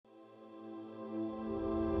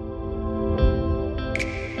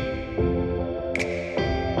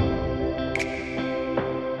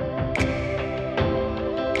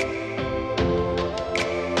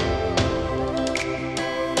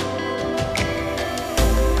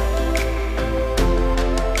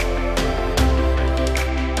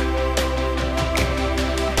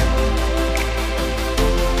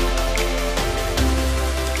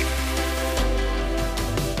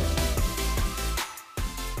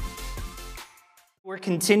We're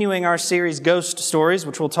continuing our series, Ghost Stories,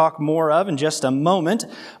 which we'll talk more of in just a moment.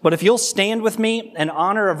 But if you'll stand with me in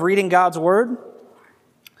honor of reading God's Word,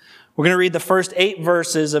 we're going to read the first 8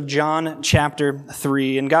 verses of John chapter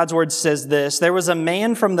 3. And God's Word says this: There was a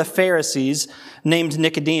man from the Pharisees named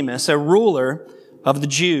Nicodemus, a ruler of the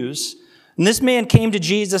Jews. And this man came to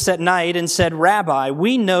Jesus at night and said, Rabbi,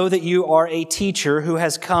 we know that you are a teacher who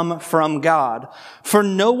has come from God, for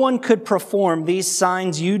no one could perform these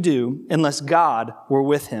signs you do unless God were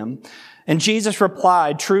with him. And Jesus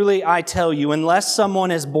replied, Truly I tell you, unless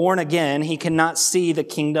someone is born again, he cannot see the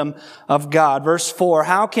kingdom of God. Verse 4,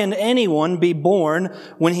 How can anyone be born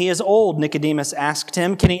when he is old? Nicodemus asked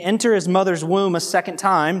him. Can he enter his mother's womb a second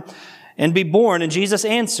time and be born? And Jesus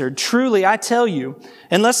answered, Truly I tell you,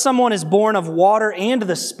 unless someone is born of water and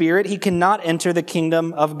the Spirit, he cannot enter the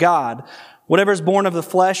kingdom of God. Whatever is born of the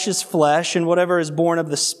flesh is flesh, and whatever is born of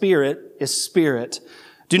the Spirit is spirit.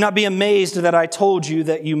 Do not be amazed that I told you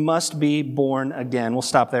that you must be born again. We'll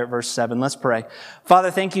stop there at verse 7. Let's pray.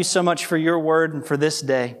 Father, thank you so much for your word and for this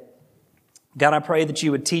day. God, I pray that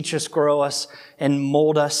you would teach us, grow us, and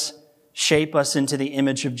mold us, shape us into the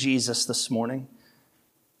image of Jesus this morning.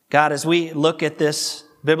 God, as we look at this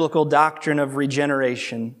biblical doctrine of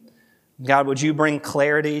regeneration, God, would you bring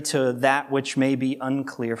clarity to that which may be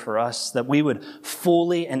unclear for us, that we would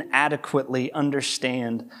fully and adequately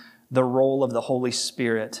understand the role of the Holy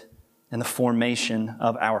Spirit in the formation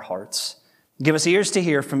of our hearts. Give us ears to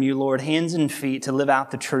hear from you, Lord, hands and feet to live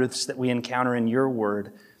out the truths that we encounter in your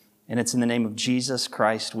word. And it's in the name of Jesus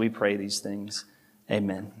Christ we pray these things.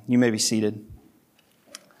 Amen. You may be seated.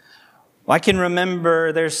 Well, I can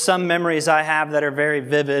remember there's some memories I have that are very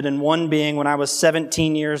vivid, and one being when I was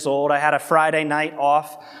 17 years old. I had a Friday night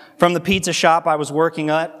off from the pizza shop I was working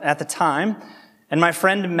at the time, and my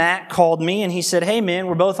friend Matt called me and he said, Hey man,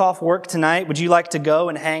 we're both off work tonight. Would you like to go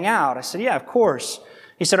and hang out? I said, Yeah, of course.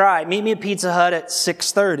 He said, All right, meet me at Pizza Hut at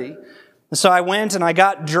 6:30. And so I went and I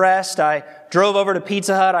got dressed. I drove over to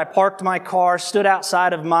Pizza Hut. I parked my car, stood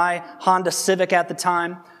outside of my Honda Civic at the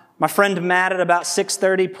time. My friend Matt at about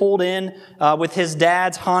 6:30 pulled in with his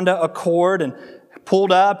dad's Honda Accord and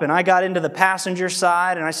pulled up, and I got into the passenger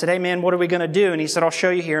side and I said, Hey man, what are we going to do? And he said, I'll show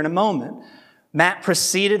you here in a moment. Matt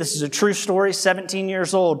proceeded, this is a true story, 17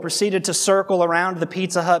 years old, proceeded to circle around the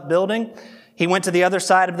Pizza Hut building. He went to the other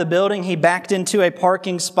side of the building. He backed into a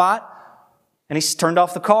parking spot and he turned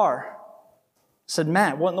off the car. I said,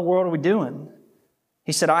 Matt, what in the world are we doing?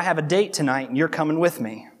 He said, I have a date tonight and you're coming with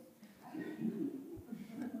me.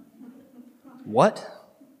 What?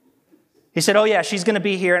 He said, Oh yeah, she's going to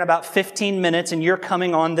be here in about 15 minutes and you're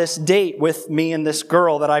coming on this date with me and this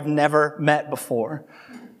girl that I've never met before.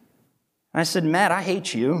 I said, Matt, I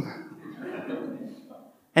hate you.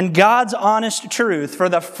 And God's honest truth, for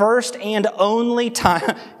the first and only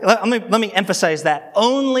time, let me emphasize that,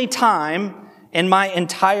 only time in my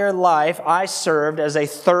entire life I served as a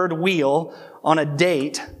third wheel on a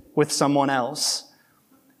date with someone else.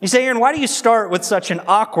 You say, Aaron, why do you start with such an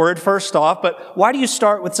awkward, first off, but why do you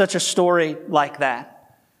start with such a story like that?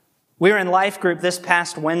 We were in life group this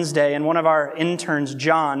past Wednesday, and one of our interns,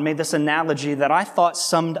 John, made this analogy that I thought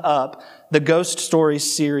summed up the Ghost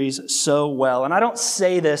Stories series so well. And I don't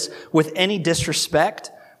say this with any disrespect,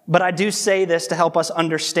 but I do say this to help us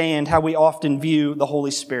understand how we often view the Holy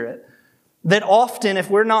Spirit. That often, if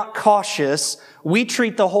we're not cautious, we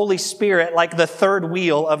treat the Holy Spirit like the third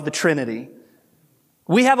wheel of the Trinity.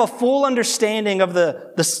 We have a full understanding of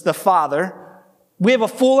the Father. We have a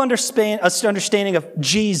full understanding of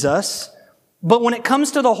Jesus. But when it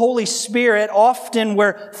comes to the Holy Spirit, often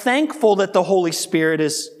we're thankful that the Holy Spirit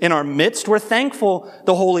is in our midst. We're thankful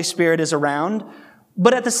the Holy Spirit is around.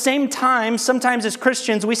 But at the same time, sometimes as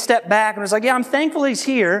Christians, we step back and it's like, yeah, I'm thankful He's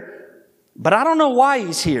here, but I don't know why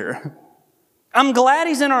He's here. I'm glad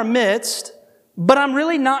He's in our midst, but I'm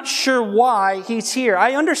really not sure why He's here.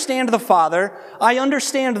 I understand the Father, I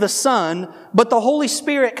understand the Son, but the Holy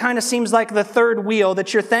Spirit kind of seems like the third wheel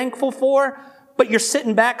that you're thankful for, but you're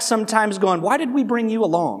sitting back sometimes going, why did we bring you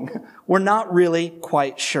along? We're not really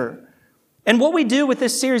quite sure. And what we do with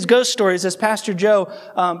this series, Ghost Stories, as Pastor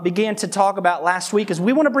Joe began to talk about last week, is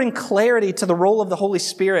we want to bring clarity to the role of the Holy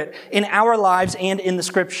Spirit in our lives and in the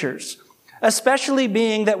Scriptures. Especially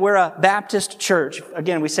being that we're a Baptist church.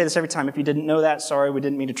 Again, we say this every time. If you didn't know that, sorry, we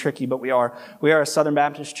didn't mean to trick you, but we are. We are a Southern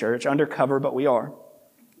Baptist church, undercover, but we are.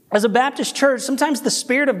 As a Baptist church, sometimes the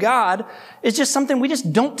Spirit of God is just something we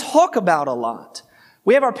just don't talk about a lot.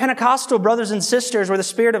 We have our Pentecostal brothers and sisters where the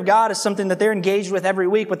Spirit of God is something that they're engaged with every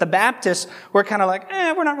week. But the Baptists, we're kind of like,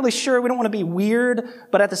 we're not really sure. We don't want to be weird,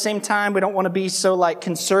 but at the same time, we don't want to be so like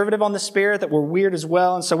conservative on the Spirit that we're weird as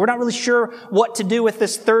well. And so we're not really sure what to do with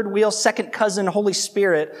this third wheel, second cousin, Holy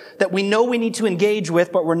Spirit that we know we need to engage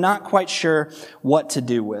with, but we're not quite sure what to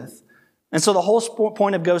do with. And so the whole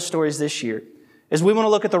point of Ghost Stories this year is we want to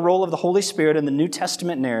look at the role of the Holy Spirit in the New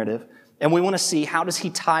Testament narrative. And we want to see how does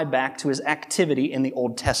he tie back to his activity in the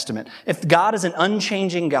Old Testament. If God is an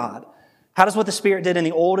unchanging God, how does what the Spirit did in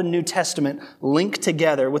the Old and New Testament link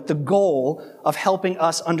together with the goal of helping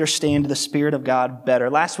us understand the Spirit of God better?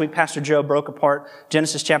 Last week, Pastor Joe broke apart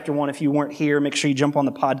Genesis chapter 1. If you weren't here, make sure you jump on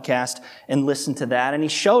the podcast and listen to that. And he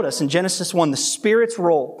showed us in Genesis 1 the Spirit's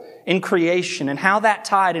role in creation and how that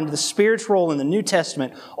tied into the Spirit's role in the New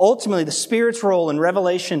Testament. Ultimately, the Spirit's role in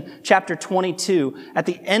Revelation chapter 22. At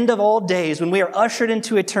the end of all days, when we are ushered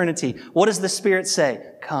into eternity, what does the Spirit say?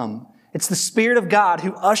 Come. It's the Spirit of God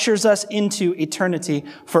who ushers us into eternity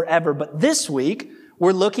forever. But this week,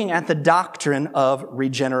 we're looking at the doctrine of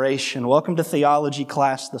regeneration. Welcome to theology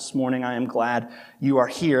class this morning. I am glad you are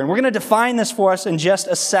here. And we're going to define this for us in just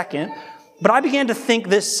a second. But I began to think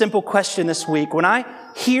this simple question this week. When I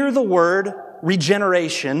hear the word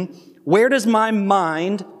regeneration, where does my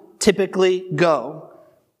mind typically go?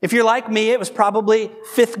 If you're like me, it was probably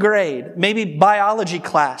 5th grade, maybe biology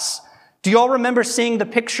class. Do you all remember seeing the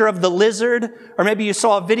picture of the lizard? Or maybe you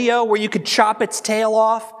saw a video where you could chop its tail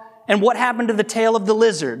off. And what happened to the tail of the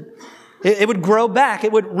lizard? It would grow back.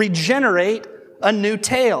 It would regenerate a new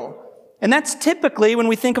tail. And that's typically, when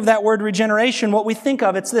we think of that word regeneration, what we think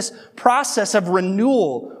of. It's this process of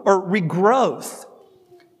renewal or regrowth.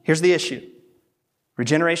 Here's the issue.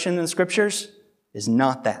 Regeneration in the Scriptures is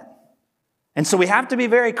not that. And so we have to be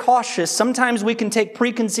very cautious. Sometimes we can take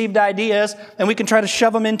preconceived ideas and we can try to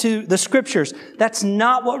shove them into the Scriptures. That's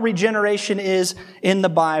not what regeneration is in the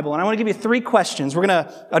Bible. And I want to give you 3 questions. We're going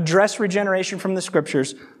to address regeneration from the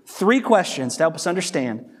Scriptures. 3 questions to help us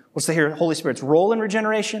understand what's the Holy Spirit's role in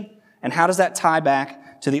regeneration and how does that tie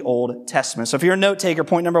back to the Old Testament. So if you're a note taker,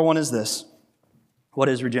 point number 1 is this. What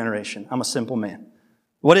is regeneration? I'm a simple man.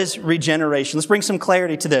 What is regeneration? Let's bring some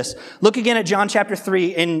clarity to this. Look again at John chapter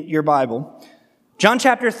 3 in your Bible. John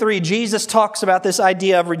chapter 3, Jesus talks about this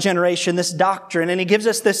idea of regeneration, this doctrine, and he gives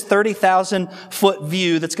us this 30,000-foot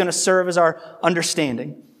view that's going to serve as our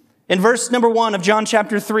understanding. In verse number 1 of John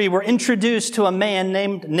chapter 3, we're introduced to a man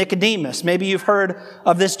named Nicodemus. Maybe you've heard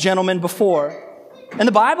of this gentleman before. And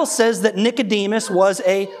the Bible says that Nicodemus was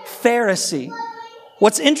a Pharisee.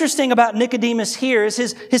 What's interesting about Nicodemus here is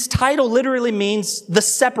his title literally means the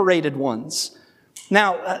separated ones.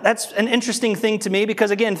 Now, that's an interesting thing to me because,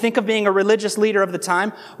 again, think of being a religious leader of the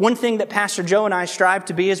time. One thing that Pastor Joe and I strive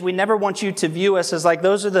to be is we never want you to view us as like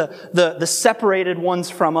those are the separated ones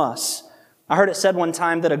from us. I heard it said one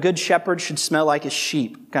time that a good shepherd should smell like his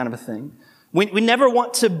sheep, kind of a thing. We never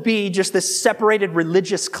want to be just this separated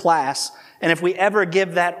religious class. And if we ever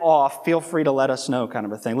give that off, feel free to let us know, kind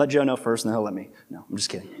of a thing. Let Joe know first and he'll let me. No, I'm just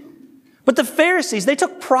kidding. But the Pharisees, they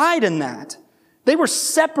took pride in that. They were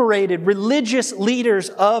separated religious leaders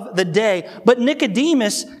of the day. But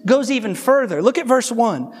Nicodemus goes even further. Look at verse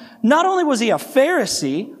 1. Not only was he a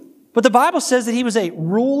Pharisee, but the Bible says that he was a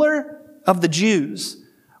ruler of the Jews,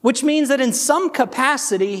 which means that in some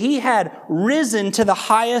capacity he had risen to the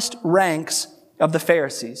highest ranks of the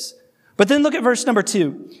Pharisees. But then look at verse number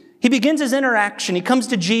 2. He begins his interaction. He comes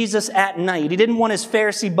to Jesus at night. He didn't want his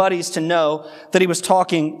Pharisee buddies to know that he was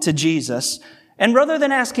talking to Jesus. And rather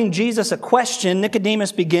than asking Jesus a question,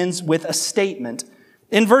 Nicodemus begins with a statement.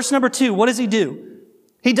 In verse number 2, what does he do?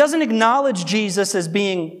 He doesn't acknowledge Jesus as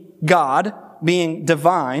being God, being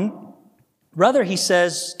divine. Rather, he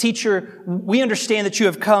says, "Teacher, we understand that you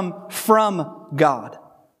have come from God."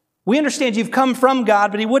 We understand you've come from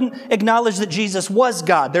God, but he wouldn't acknowledge that Jesus was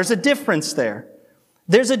God. There's a difference there.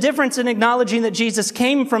 There's a difference in acknowledging that Jesus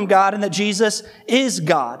came from God and that Jesus is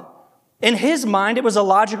God. In his mind, it was a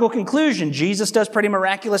logical conclusion. Jesus does pretty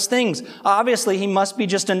miraculous things. Obviously, he must be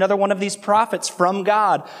just another one of these prophets from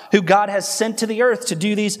God who God has sent to the earth to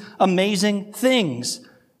do these amazing things.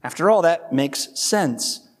 After all, that makes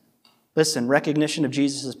sense. Listen, recognition of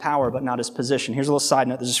Jesus' power, but not his position. Here's a little side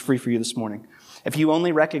note. This is free for you this morning. If you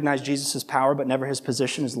only recognize Jesus' power, but never his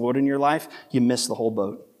position as Lord in your life, you miss the whole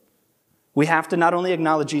boat. We have to not only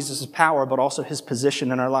acknowledge Jesus' power, but also his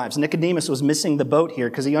position in our lives. Nicodemus was missing the boat here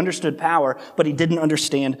because he understood power, but he didn't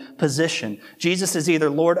understand position. Jesus is either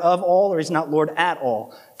Lord of all or he's not Lord at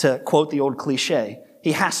all, to quote the old cliche.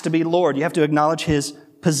 He has to be Lord. You have to acknowledge his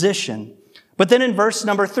position. But then in verse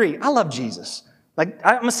number 3, I love Jesus. I'm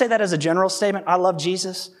going to say that as a general statement. I love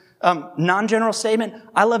Jesus. Non-general statement,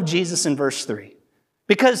 I love Jesus in verse 3.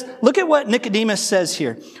 Because look at what Nicodemus says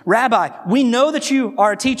here. Rabbi, we know that you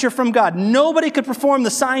are a teacher from God. Nobody could perform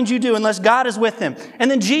the signs you do unless God is with him.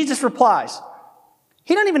 And then Jesus replies.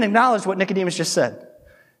 He doesn't even acknowledge what Nicodemus just said.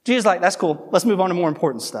 Jesus is like, that's cool. Let's move on to more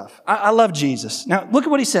important stuff. I love Jesus. Now, look at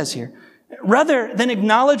what he says here. Rather than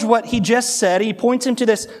acknowledge what he just said, he points him to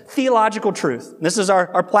this theological truth. This is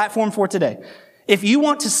our platform for today. If you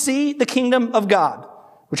want to see the kingdom of God,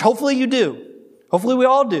 which hopefully you do, hopefully we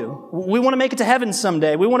all do. We want to make it to heaven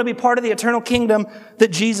someday. We want to be part of the eternal kingdom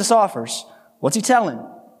that Jesus offers. What's he telling?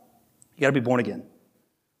 You got to be born again.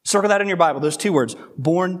 Circle that in your Bible, those two words,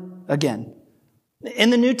 born again. In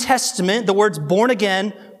the New Testament, the words born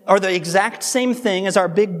again are the exact same thing as our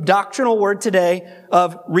big doctrinal word today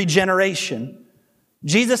of regeneration.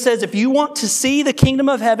 Jesus says if you want to see the kingdom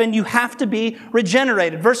of heaven, you have to be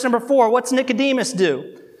regenerated. Verse number 4, what's Nicodemus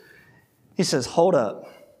do? He says, hold up.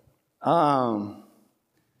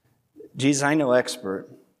 Jesus, I ain't no expert.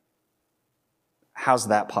 How's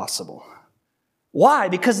that possible? Why?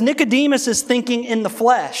 Because Nicodemus is thinking in the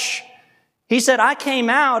flesh. He said, I came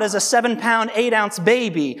out as a 7-pound, 8-ounce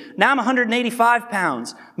baby. Now I'm 185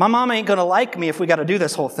 pounds. My mom ain't going to like me if we got to do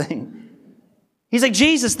this whole thing. He's like,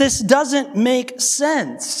 Jesus, this doesn't make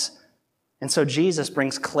sense. And so Jesus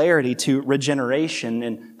brings clarity to regeneration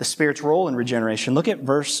and the Spirit's role in regeneration. Look at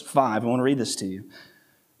verse 5. I want to read this to you.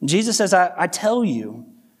 Jesus says, I tell you,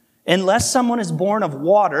 unless someone is born of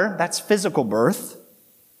water, that's physical birth,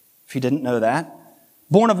 if you didn't know that,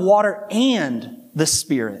 born of water and the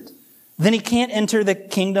Spirit, then he can't enter the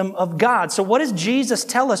kingdom of God. So what does Jesus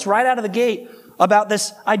tell us right out of the gate about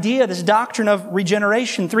this idea, this doctrine of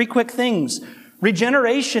regeneration? 3 quick things.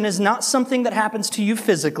 Regeneration is not something that happens to you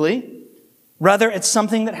physically. Rather, it's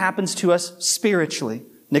something that happens to us spiritually.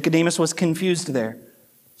 Nicodemus was confused there.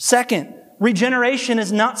 Second, regeneration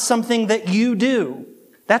is not something that you do.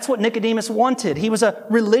 That's what Nicodemus wanted. He was a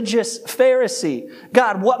religious Pharisee.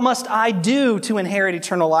 God, what must I do to inherit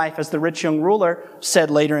eternal life? As the rich young ruler said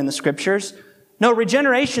later in the scriptures. No,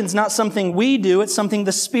 regeneration is not something we do. It's something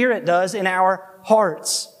the Spirit does in our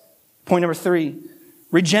hearts. Point number 3.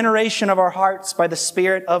 Regeneration of our hearts by the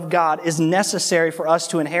Spirit of God is necessary for us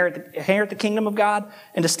to inherit the kingdom of God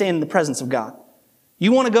and to stand in the presence of God.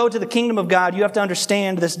 You want to go to the kingdom of God, you have to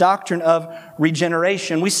understand this doctrine of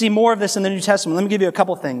regeneration. We see more of this in the New Testament. Let me give you a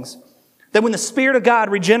couple things. That when the Spirit of God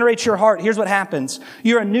regenerates your heart, here's what happens.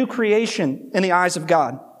 You're a new creation in the eyes of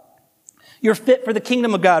God. You're fit for the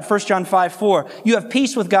kingdom of God, 1 John 5:4. You have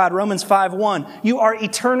peace with God, Romans 5:1. You are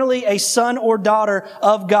eternally a son or daughter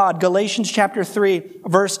of God, Galatians chapter 3,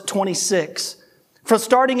 verse 26. From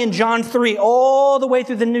starting in John 3 all the way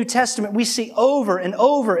through the New Testament, we see over and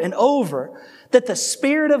over and over that the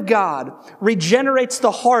Spirit of God regenerates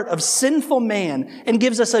the heart of sinful man and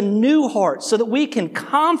gives us a new heart so that we can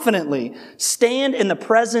confidently stand in the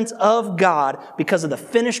presence of God because of the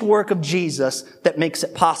finished work of Jesus that makes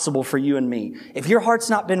it possible for you and me. If your heart's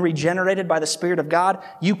not been regenerated by the Spirit of God,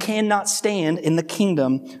 you cannot stand in the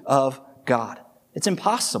kingdom of God. It's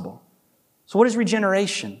impossible. So what is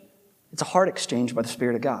regeneration? It's a heart exchange by the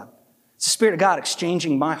Spirit of God. It's the Spirit of God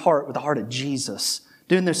exchanging my heart with the heart of Jesus,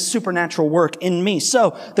 doing this supernatural work in me.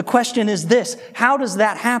 So the question is this: how does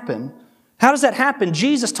that happen? How does that happen?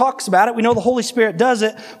 Jesus talks about it. We know the Holy Spirit does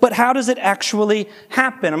it, but how does it actually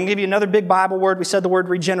happen? I'm going to give you another big Bible word. We said the word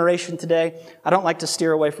regeneration today. I don't like to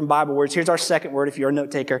steer away from Bible words. Here's our second word if you're a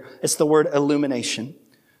note taker. It's the word illumination.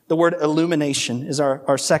 The word illumination is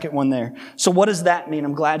our second one there. So what does that mean?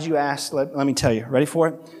 I'm glad you asked. Let me tell you. Ready for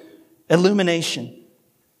it? Illumination.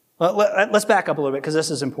 Let's back up a little bit because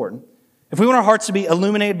this is important. If we want our hearts to be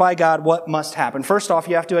illuminated by God, what must happen? First off,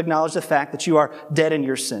 you have to acknowledge the fact that you are dead in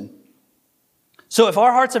your sin. So if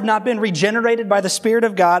our hearts have not been regenerated by the Spirit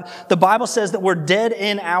of God, the Bible says that we're dead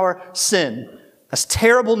in our sin. That's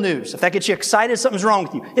terrible news. If that gets you excited, something's wrong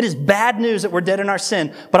with you. It is bad news that we're dead in our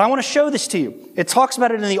sin. But I want to show this to you. It talks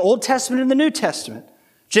about it in the Old Testament and the New Testament.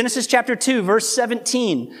 Genesis chapter 2, verse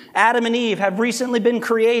 17. Adam and Eve have recently been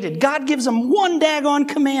created. God gives them one daggone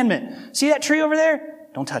commandment. See that tree over there?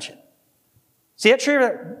 Don't touch it. See that tree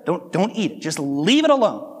over there? Don't eat it. Just leave it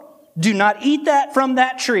alone. Do not eat that from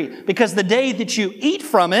that tree, because the day that you eat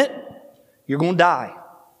from it, you're going to die.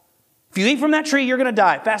 If you eat from that tree, you're going to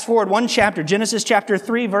die. Fast forward one chapter, Genesis chapter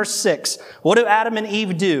 3, verse 6. What do Adam and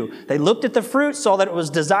Eve do? They looked at the fruit, saw that it was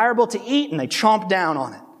desirable to eat, and they chomped down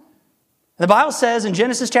on it. The Bible says in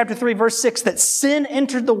Genesis chapter 3, verse 6, that sin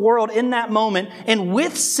entered the world in that moment, and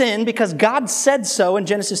with sin, because God said so in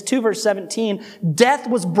Genesis 2, verse 17, death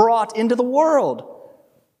was brought into the world.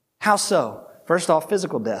 How so? First off,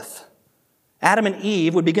 physical death. Adam and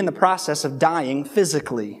Eve would begin the process of dying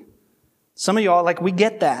physically. Some of y'all, we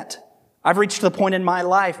get that. I've reached the point in my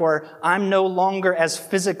life where I'm no longer as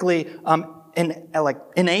physically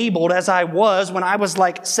enabled as I was when I was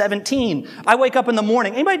 17. I wake up in the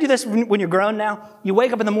morning. Anybody do this when you're grown now? You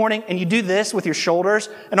wake up in the morning and you do this with your shoulders,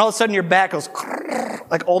 and all of a sudden your back goes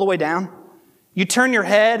all the way down. You turn your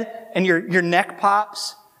head and your neck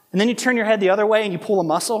pops, and then you turn your head the other way and you pull a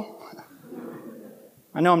muscle.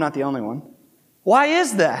 I know I'm not the only one. Why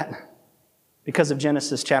is that? Because of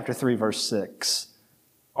Genesis chapter 3, verse 6.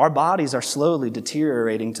 Our bodies are slowly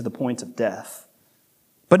deteriorating to the point of death.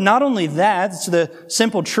 But not only that, it's the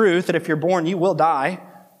simple truth that if you're born, you will die.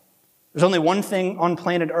 There's only one thing on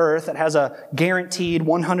planet Earth that has a guaranteed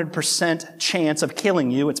 100% chance of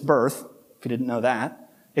killing you. It's birth, if you didn't know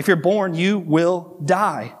that. If you're born, you will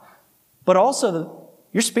die. But also,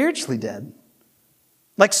 you're spiritually dead.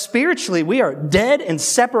 Spiritually, we are dead and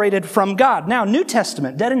separated from God. Now, New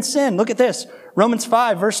Testament, dead in sin. Look at this. Romans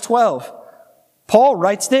 5, verse 12. Paul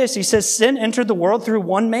writes this. He says, sin entered the world through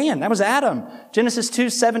one man. That was Adam. Genesis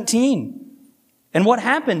 2:17. And what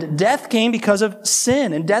happened? Death came because of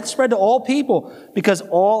sin, and death spread to all people because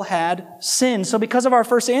all had sin. So because of our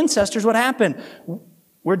first ancestors, what happened?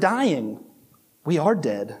 We're dying. We are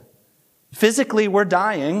dead. Physically, we're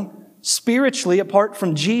dying. Spiritually, apart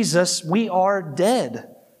from Jesus, we are dead.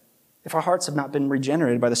 If our hearts have not been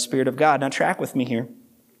regenerated by the Spirit of God. Now track with me here.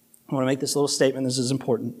 I want to make this little statement. This is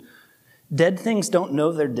important. Dead things don't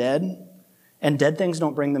know they're dead, and dead things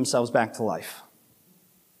don't bring themselves back to life.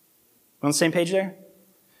 On the same page there?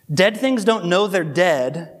 Dead things don't know they're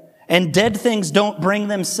dead, and dead things don't bring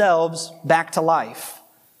themselves back to life.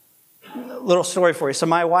 Little story for you. So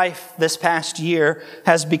my wife this past year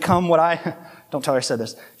has become what don't tell her I said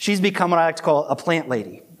this. She's become what I like to call a plant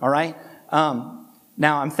lady, all right?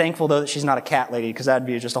 Now, I'm thankful, though, that she's not a cat lady, because that would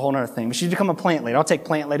be just a whole other thing. But she's become a plant lady. I'll take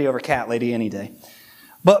plant lady over cat lady any day.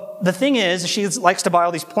 But the thing is, she likes to buy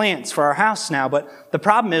all these plants for our house now, but the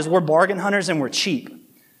problem is we're bargain hunters and we're cheap.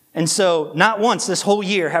 And so not once this whole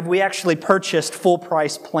year have we actually purchased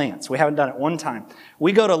full-price plants. We haven't done it one time.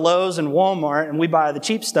 We go to Lowe's and Walmart and we buy the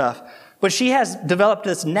cheap stuff. But she has developed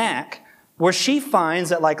this knack where she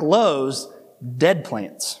finds at Lowe's dead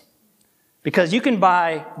plants. Because you can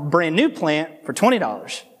buy a brand new plant for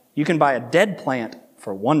 $20. You can buy a dead plant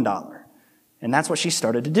for $1. And that's what she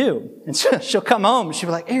started to do. And she'll come home and she'll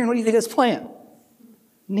be like, Aaron, what do you think of this plant?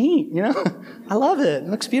 Neat, I love it. It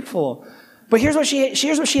looks beautiful. But here's what she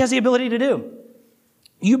has the ability to do.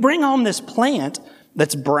 You bring home this plant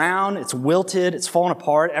that's brown, it's wilted, it's fallen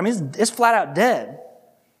apart. It's flat out dead.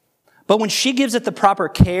 But when she gives it the proper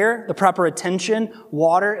care, the proper attention,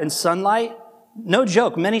 water, and sunlight, no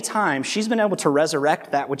joke, many times she's been able to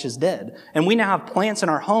resurrect that which is dead. And we now have plants in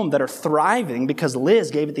our home that are thriving because Liz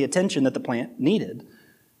gave it the attention that the plant needed.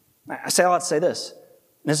 I say all that to say this.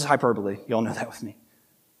 This is hyperbole. You all know that with me.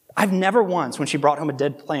 I've never once, when she brought home a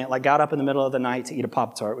dead plant, got up in the middle of the night to eat a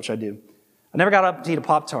Pop-Tart, which I do. I never got up to eat a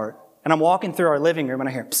Pop-Tart. And I'm walking through our living room and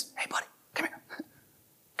I hear, psst, hey buddy, come here.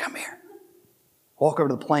 Come here. Walk over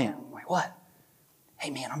to the plant. I'm like, what? Hey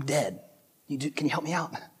man, I'm dead. Can you help me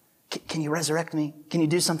out? Can you resurrect me? Can you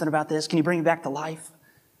do something about this? Can you bring me back to life?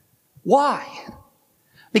 Why?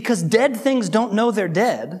 Because dead things don't know they're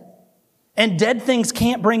dead, and dead things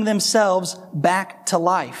can't bring themselves back to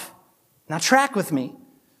life. Now track with me.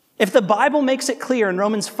 If the Bible makes it clear in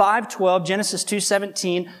Romans 5:12, Genesis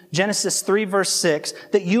 2:17, Genesis 3 verse 6,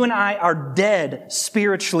 that you and I are dead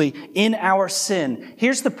spiritually in our sin,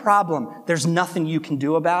 here's the problem. There's nothing you can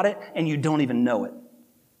do about it, and you don't even know it.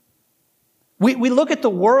 We look at the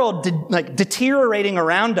world deteriorating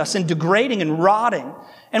around us and degrading and rotting.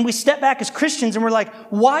 And we step back as Christians and we're like,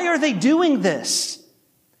 why are they doing this?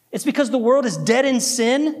 It's because the world is dead in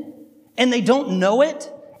sin and they don't know it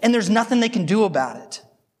and there's nothing they can do about it.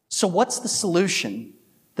 So what's the solution?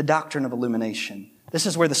 The doctrine of illumination. This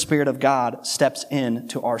is where the Spirit of God steps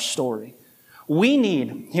into our story. We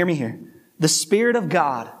need, hear me here, the Spirit of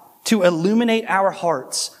God to illuminate our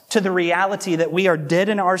hearts to the reality that we are dead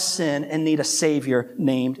in our sin and need a Savior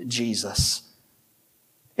named Jesus.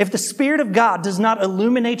 If the Spirit of God does not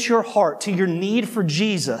illuminate your heart to your need for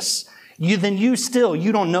Jesus, you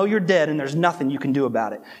don't know you're dead and there's nothing you can do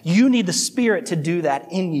about it. You need the Spirit to do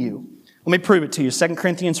that in you. Let me prove it to you. 2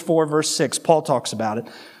 Corinthians 4 verse 6, Paul talks about it.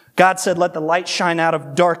 God said, let the light shine out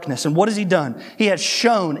of darkness. And what has He done? He has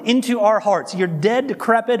shone into our hearts, your dead,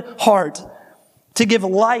 decrepit heart, to give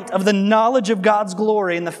light of the knowledge of God's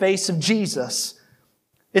glory in the face of Jesus.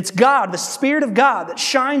 It's God, the Spirit of God, that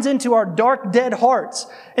shines into our dark, dead hearts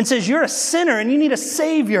and says, you're a sinner and you need a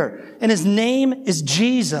Savior. And His name is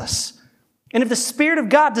Jesus. And if the Spirit of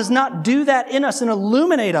God does not do that in us and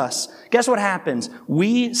illuminate us, guess what happens?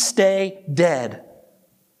 We stay dead.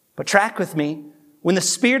 But track with me. When the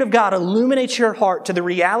Spirit of God illuminates your heart to the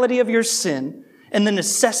reality of your sin and the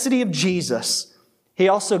necessity of Jesus, He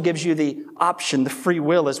also gives you the option, the free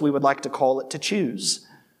will, as we would like to call it, to choose.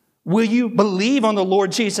 Will you believe on the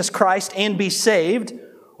Lord Jesus Christ and be saved?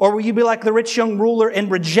 Or will you be like the rich young ruler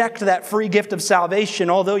and reject that free gift of salvation,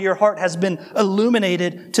 although your heart has been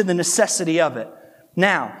illuminated to the necessity of it?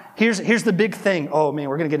 Now, here's the big thing. Oh man,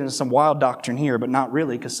 we're going to get into some wild doctrine here, but not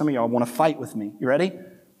really, because some of y'all want to fight with me. You ready?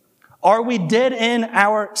 Are we dead in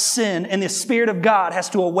our sin, and the Spirit of God has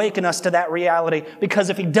to awaken us to that reality? Because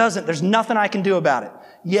if He doesn't, there's nothing I can do about it.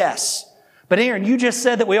 Yes. But Aaron, you just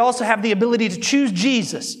said that we also have the ability to choose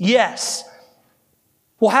Jesus. Yes.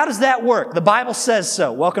 Well, how does that work? The Bible says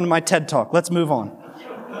so. Welcome to my TED Talk. Let's move on.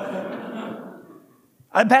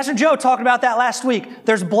 Pastor Joe talked about that last week.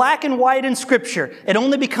 There's black and white in Scripture. It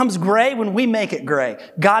only becomes gray when we make it gray.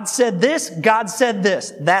 God said this. God said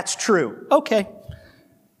this. That's true. Okay.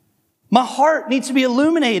 My heart needs to be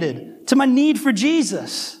illuminated to my need for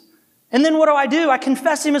Jesus. And then what do? I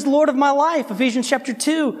confess Him as Lord of my life. Ephesians chapter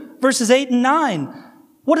 2, verses 8 and 9.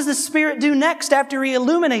 What does the Spirit do next after He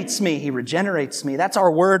illuminates me? He regenerates me. That's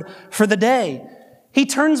our word for the day. He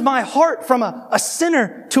turns my heart from a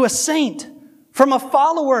sinner to a saint, from a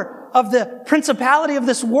follower of the principality of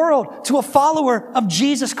this world to a follower of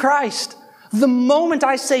Jesus Christ. The moment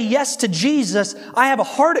I say yes to Jesus, I have a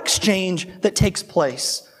heart exchange that takes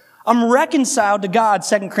place. I'm reconciled to God,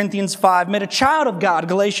 2 Corinthians 5, made a child of God,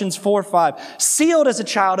 Galatians 4:5, sealed as a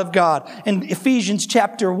child of God in Ephesians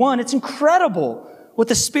chapter 1. It's incredible what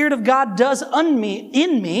the Spirit of God does in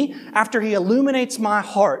me after He illuminates my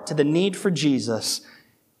heart to the need for Jesus.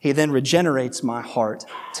 He then regenerates my heart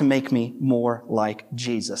to make me more like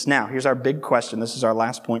Jesus. Now, here's our big question. This is our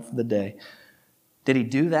last point for the day. Did He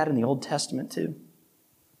do that in the Old Testament too?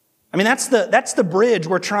 I mean, that's the bridge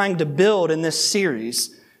we're trying to build in this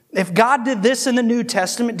series. If God did this in the New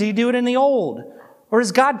Testament, did He do it in the Old? Or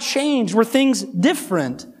has God changed? Were things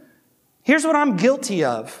different? Here's what I'm guilty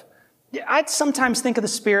of. I sometimes think of the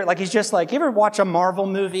Spirit like He's just like, you ever watch a Marvel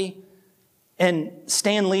movie and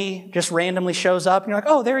Stan Lee just randomly shows up and you're like,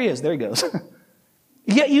 oh, there he is. There he goes.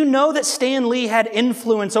 Yet you know that Stan Lee had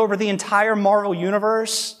influence over the entire Marvel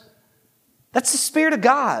universe. That's the Spirit of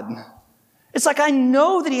God. It's like I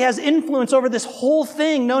know that He has influence over this whole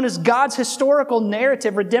thing known as God's historical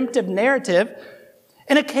narrative, redemptive narrative.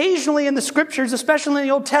 And occasionally in the Scriptures, especially in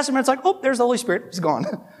the Old Testament, it's like, oh, there's the Holy Spirit. He's gone.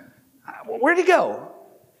 Where'd He go?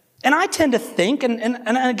 And I tend to think, and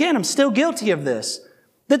again, I'm still guilty of this,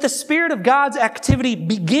 that the Spirit of God's activity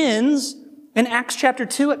begins in Acts chapter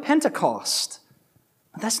 2 at Pentecost.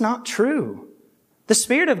 But that's not true. The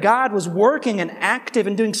Spirit of God was working and active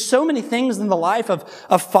and doing so many things in the life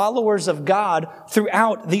of followers of God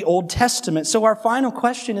throughout the Old Testament. So our final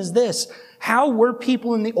question is this: how were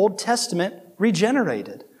people in the Old Testament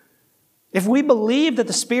regenerated? If we believe that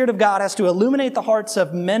the Spirit of God has to illuminate the hearts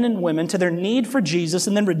of men and women to their need for Jesus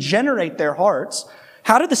and then regenerate their hearts,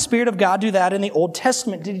 how did the Spirit of God do that in the Old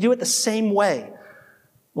Testament? Did He do it the same way?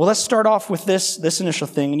 Well, let's start off with this initial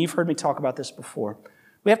thing, and you've heard me talk about this before.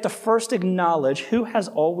 We have to first acknowledge who has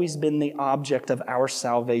always been the object of our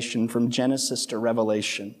salvation from Genesis to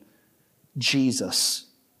Revelation. Jesus.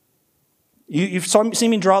 You've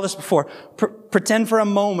seen me draw this before. Pretend for a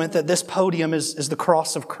moment that this podium is the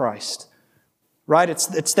cross of Christ. Right?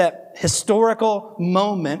 It's that historical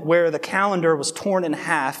moment where the calendar was torn in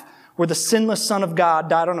half, where the sinless Son of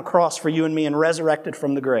God died on a cross for you and me and resurrected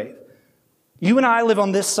from the grave. You and I live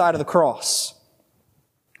on this side of the cross.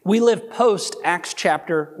 We live post Acts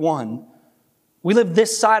chapter 1. We live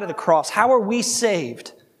this side of the cross. How are we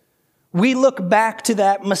saved? We look back to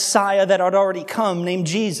that Messiah that had already come named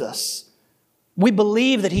Jesus. We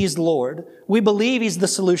believe that He's Lord. We believe He's the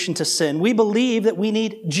solution to sin. We believe that we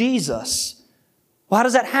need Jesus. Well, how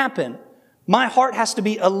does that happen? My heart has to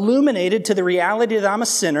be illuminated to the reality that I'm a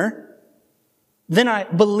sinner. Then I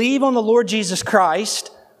believe on the Lord Jesus Christ.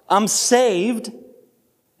 I'm saved.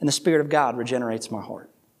 And the Spirit of God regenerates my heart.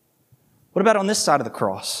 What about on this side of the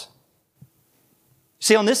cross?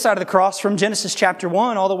 See, on this side of the cross, from Genesis chapter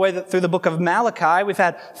 1 all the way through the book of Malachi, we've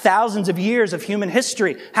had thousands of years of human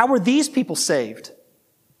history. How were these people saved?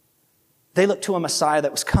 They looked to a Messiah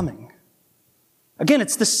that was coming. Again,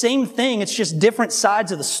 it's the same thing. It's just different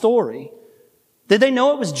sides of the story. Did they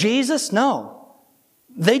know it was Jesus? No.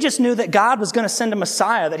 They just knew that God was going to send a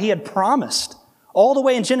Messiah that He had promised. All the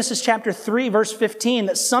way in Genesis chapter 3, verse 15,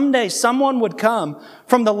 that someday someone would come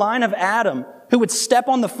from the line of Adam who would step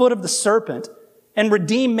on the foot of the serpent and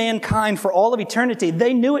redeem mankind for all of eternity.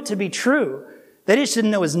 They knew it to be true. They just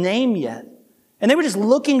didn't know his name yet. And they were just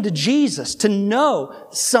looking to Jesus to know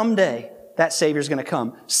someday that Savior's going to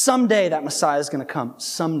come. Someday that Messiah is going to come.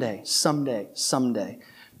 Someday, someday, someday.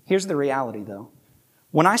 Here's the reality, though.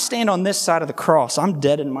 When I stand on this side of the cross, I'm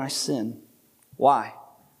dead in my sin. Why?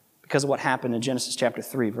 Because of what happened in Genesis chapter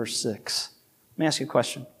 3, verse 6. Let me ask you a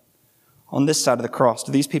question. On this side of the cross,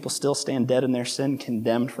 do these people still stand dead in their sin,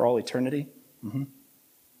 condemned for all eternity? Mm-hmm.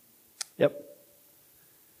 Yep.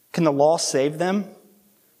 Can the law save them?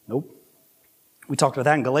 Nope. We talked about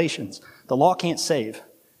that in Galatians. The law can't save.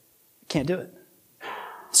 It can't do it.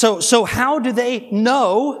 So how do they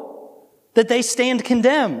know that they stand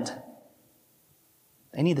condemned?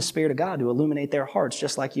 They need the Spirit of God to illuminate their hearts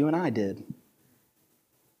just like you and I did.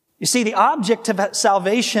 You see, the object of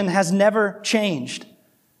salvation has never changed.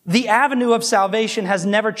 The avenue of salvation has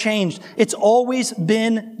never changed. It's always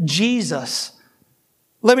been Jesus.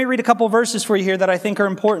 Let me read a couple verses for you here that I think are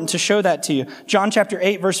important to show that to you. John chapter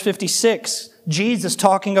 8, verse 56. Jesus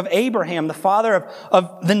talking of Abraham, the father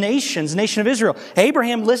of the nations, nation of Israel.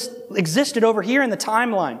 Abraham existed over here in the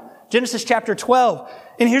timeline. Genesis chapter 12.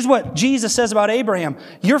 And here's what Jesus says about Abraham.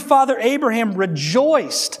 Your father Abraham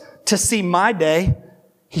rejoiced to see my day.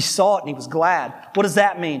 He saw it and he was glad. What does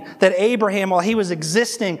that mean? That Abraham, while he was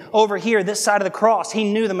existing over here, this side of the cross,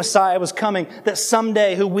 he knew the Messiah was coming, that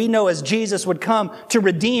someday who we know as Jesus would come to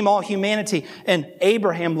redeem all humanity. And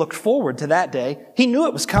Abraham looked forward to that day. He knew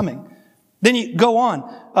it was coming. Then you go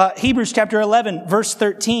on. Hebrews chapter 11, verse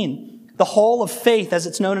 13. The hall of faith, as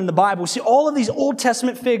it's known in the Bible. We see all of these Old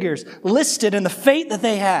Testament figures listed in the faith that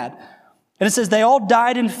they had. And it says they all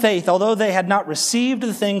died in faith, although they had not received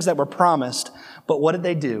the things that were promised. But what did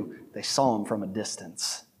they do? They saw him from a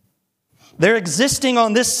distance. They're existing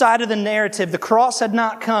on this side of the narrative. The cross had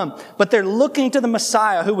not come, but they're looking to the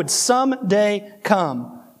Messiah who would someday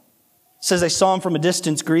come. It says they saw him from a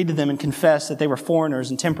distance, greeted them, and confessed that they were foreigners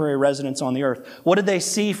and temporary residents on the earth. What did they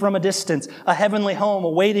see from a distance? A heavenly home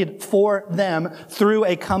awaited for them through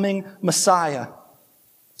a coming Messiah.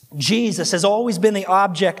 Jesus has always been the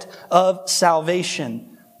object of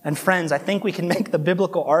salvation. And friends, I think we can make the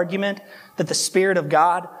biblical argument that the Spirit of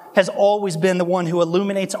God has always been the one who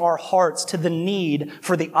illuminates our hearts to the need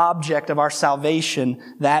for the object of our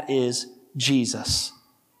salvation. That is Jesus.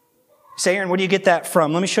 Say, Aaron, where do you get that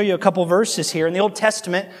from? Let me show you a couple verses here. In the Old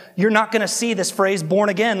Testament, you're not going to see this phrase born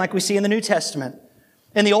again like we see in the New Testament.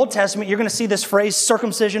 In the Old Testament, you're going to see this phrase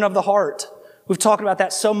circumcision of the heart. We've talked about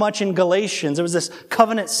that so much in Galatians. It was this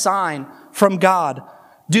covenant sign from God.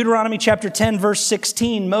 Deuteronomy chapter 10, verse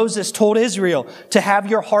 16, Moses told Israel to have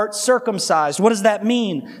your heart circumcised. What does that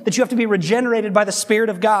mean? That you have to be regenerated by the Spirit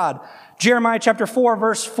of God. Jeremiah chapter 4,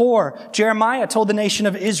 verse 4, Jeremiah told the nation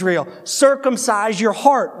of Israel, circumcise your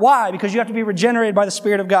heart. Why? Because you have to be regenerated by the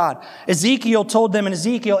Spirit of God. Ezekiel told them in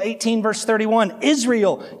Ezekiel 18, verse 31,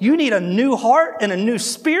 Israel, you need a new heart and a new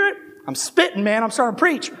spirit. I'm spitting, man. I'm starting to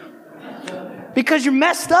preach. Because you're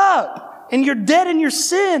messed up. And you're dead in your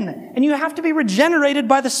sin. And you have to be regenerated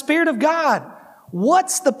by the Spirit of God.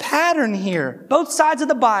 What's the pattern here? Both sides of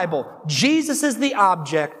the Bible. Jesus is the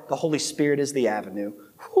object. The Holy Spirit is the avenue.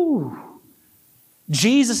 Whew.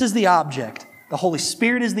 Jesus is the object. The Holy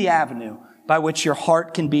Spirit is the avenue by which your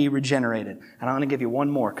heart can be regenerated. And I'm going to give you one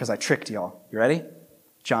more because I tricked y'all. You ready?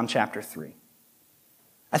 John chapter 3.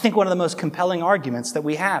 I think one of the most compelling arguments that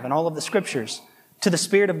we have in all of the Scriptures to the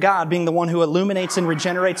Spirit of God being the one who illuminates and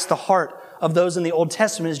regenerates the heart of those in the Old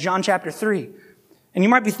Testament is John chapter 3. And you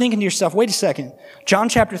might be thinking to yourself, wait a second, John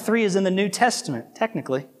chapter 3 is in the New Testament,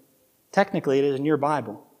 technically. Technically, it is in your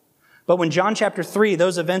Bible. But when John chapter 3,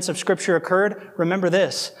 those events of Scripture occurred, remember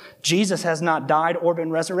this, Jesus has not died or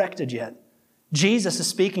been resurrected yet. Jesus is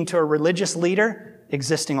speaking to a religious leader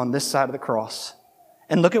existing on this side of the cross.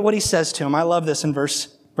 And look at what he says to him. I love this in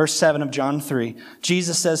verse 7 of John 3.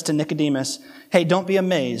 Jesus says to Nicodemus, hey, don't be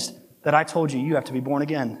amazed that I told you have to be born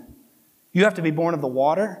again. You have to be born of the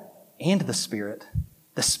water and the Spirit.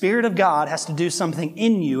 The Spirit of God has to do something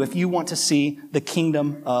in you if you want to see the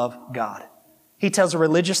kingdom of God. He tells a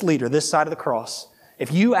religious leader this side of the cross,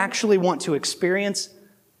 if you actually want to experience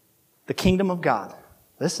the kingdom of God,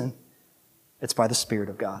 listen, it's by the Spirit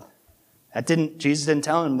of God. Jesus didn't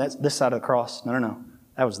tell him that's this side of the cross. No.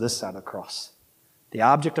 That was this side of the cross. The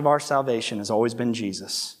object of our salvation has always been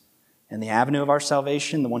Jesus. And the avenue of our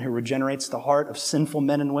salvation, the one who regenerates the heart of sinful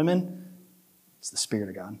men and women, it's the Spirit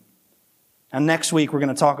of God. And next week, we're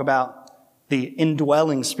going to talk about the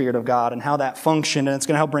indwelling Spirit of God and how that functioned, and it's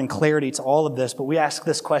going to help bring clarity to all of this. But we ask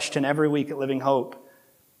this question every week at Living Hope.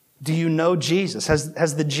 Do you know Jesus?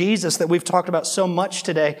 Has the Jesus that we've talked about so much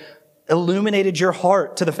today illuminated your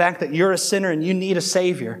heart to the fact that you're a sinner and you need a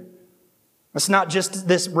Savior. It's not just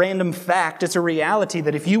this random fact. It's a reality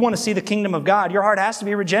that if you want to see the kingdom of God, your heart has to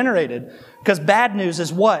be regenerated. Because bad news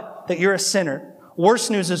is what? That you're a sinner. Worse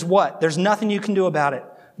news is what? There's nothing you can do about it.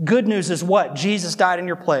 Good news is what? Jesus died in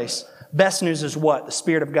your place. Best news is what? The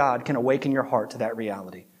Spirit of God can awaken your heart to that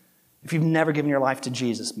reality. If you've never given your life to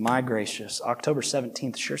Jesus, my gracious, October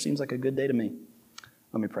 17th sure seems like a good day to me.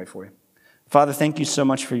 Let me pray for you. Father, thank you so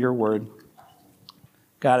much for your word.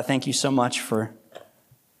 God, I thank you so much for,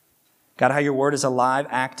 God, how your word is alive,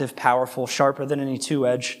 active, powerful, sharper than any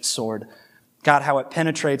two-edged sword. God, how it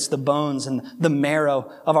penetrates the bones and the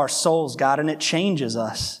marrow of our souls, God, and it changes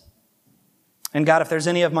us. And God, if there's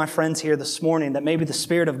any of my friends here this morning that maybe the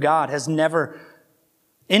Spirit of God has never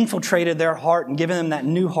infiltrated their heart and given them that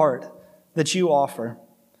new heart that you offer,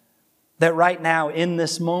 that right now in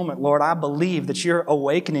this moment, Lord, I believe that you're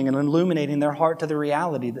awakening and illuminating their heart to the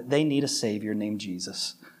reality that they need a Savior named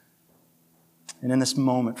Jesus. And in this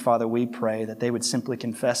moment, Father, we pray that they would simply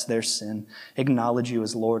confess their sin, acknowledge you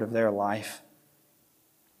as Lord of their life,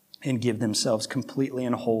 and give themselves completely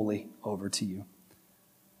and wholly over to you.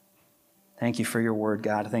 Thank you for your word,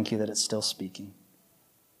 God. Thank you that it's still speaking.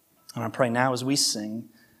 And I pray now as we sing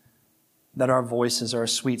that our voices are a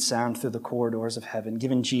sweet sound through the corridors of heaven,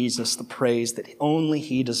 giving Jesus the praise that only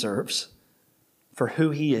He deserves for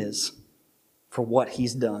who He is, for what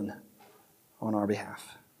He's done on our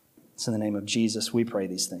behalf. It's in the name of Jesus we pray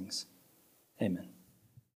these things. Amen.